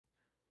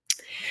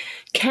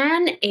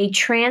Can a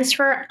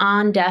transfer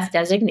on death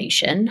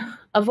designation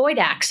avoid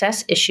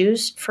access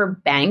issues for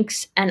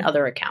banks and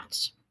other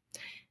accounts?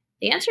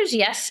 The answer is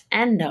yes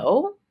and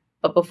no.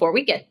 But before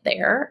we get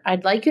there,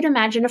 I'd like you to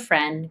imagine a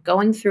friend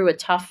going through a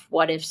tough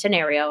what-if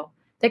scenario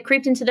that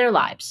creeped into their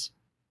lives.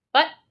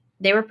 But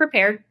they were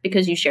prepared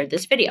because you shared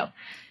this video.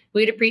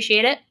 We'd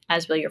appreciate it,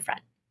 as will your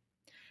friend.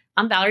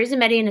 I'm Valerie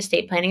Zammitti, an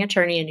estate planning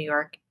attorney in New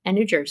York and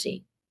New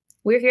Jersey.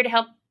 We're here to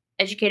help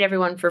educate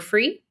everyone for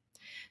free.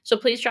 So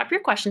please drop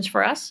your questions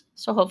for us.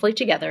 So hopefully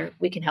together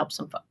we can help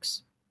some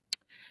folks.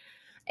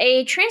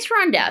 A transfer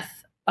on death,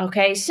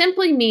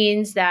 simply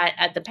means that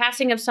at the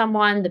passing of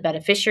someone, the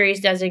beneficiary is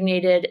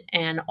designated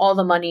and all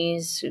the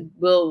monies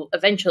will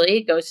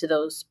eventually go to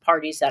those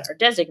parties that are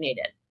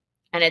designated.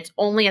 And it's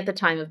only at the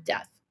time of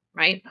death,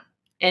 right?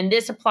 And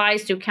this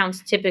applies to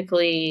accounts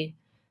typically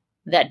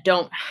that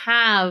don't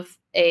have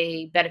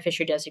a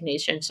beneficiary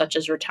designation, such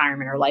as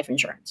retirement or life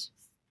insurance.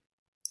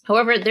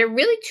 However, there are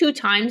really two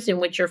times in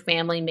which your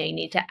family may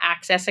need to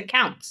access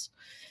accounts.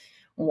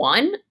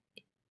 One,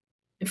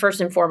 first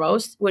and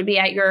foremost, would be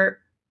at your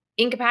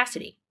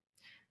incapacity.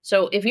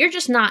 So if you're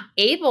just not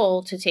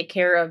able to take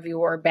care of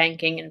your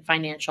banking and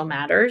financial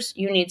matters,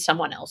 you need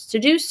someone else to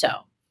do so.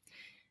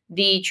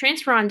 The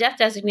transfer on death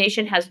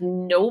designation has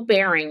no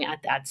bearing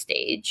at that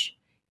stage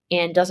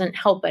and doesn't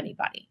help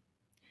anybody.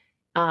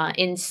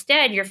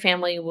 Instead, your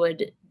family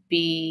would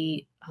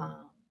be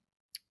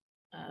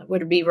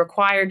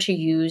required to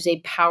use a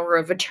power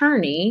of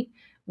attorney,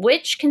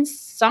 which can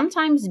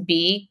sometimes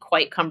be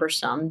quite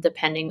cumbersome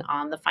depending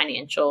on the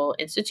financial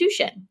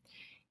institution.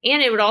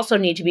 And it would also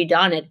need to be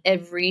done at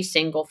every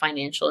single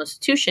financial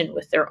institution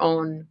with their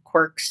own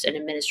quirks and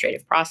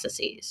administrative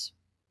processes.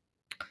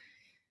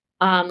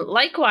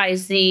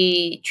 Likewise,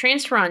 the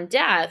transfer on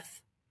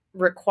death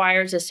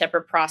requires a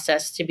separate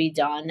process to be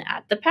done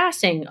at the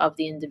passing of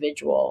the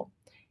individual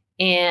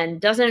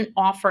and doesn't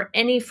offer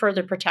any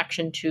further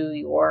protection to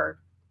your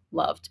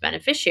loved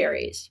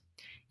beneficiaries.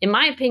 In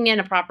my opinion,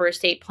 a proper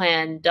estate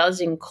plan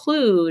does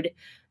include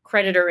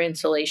creditor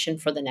insulation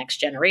for the next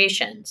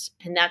generations,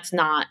 and that's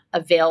not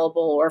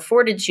available or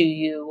afforded to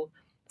you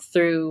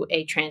through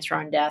a transfer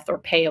on death, or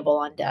payable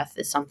on death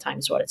is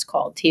sometimes what it's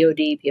called,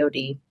 ToD,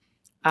 POD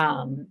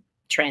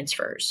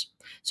transfers.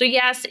 So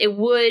yes, it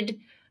would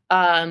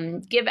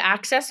give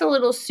access a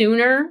little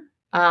sooner,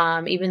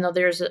 even though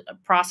there's a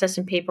process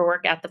and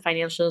paperwork at the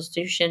financial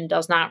institution,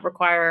 does not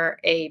require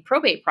a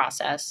probate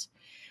process.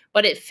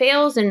 But it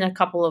fails in a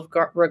couple of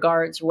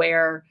regards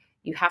where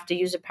you have to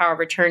use a power of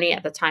attorney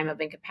at the time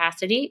of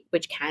incapacity,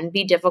 which can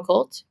be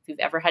difficult if you've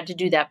ever had to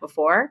do that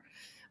before.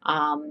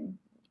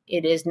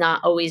 It is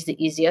not always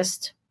the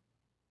easiest.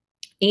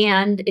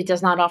 And it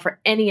does not offer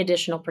any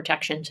additional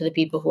protection to the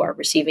people who are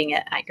receiving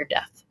it at your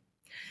death.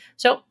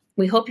 So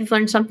we hope you've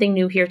learned something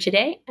new here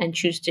today and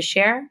choose to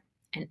share.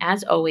 And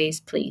as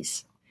always,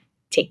 please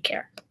take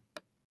care.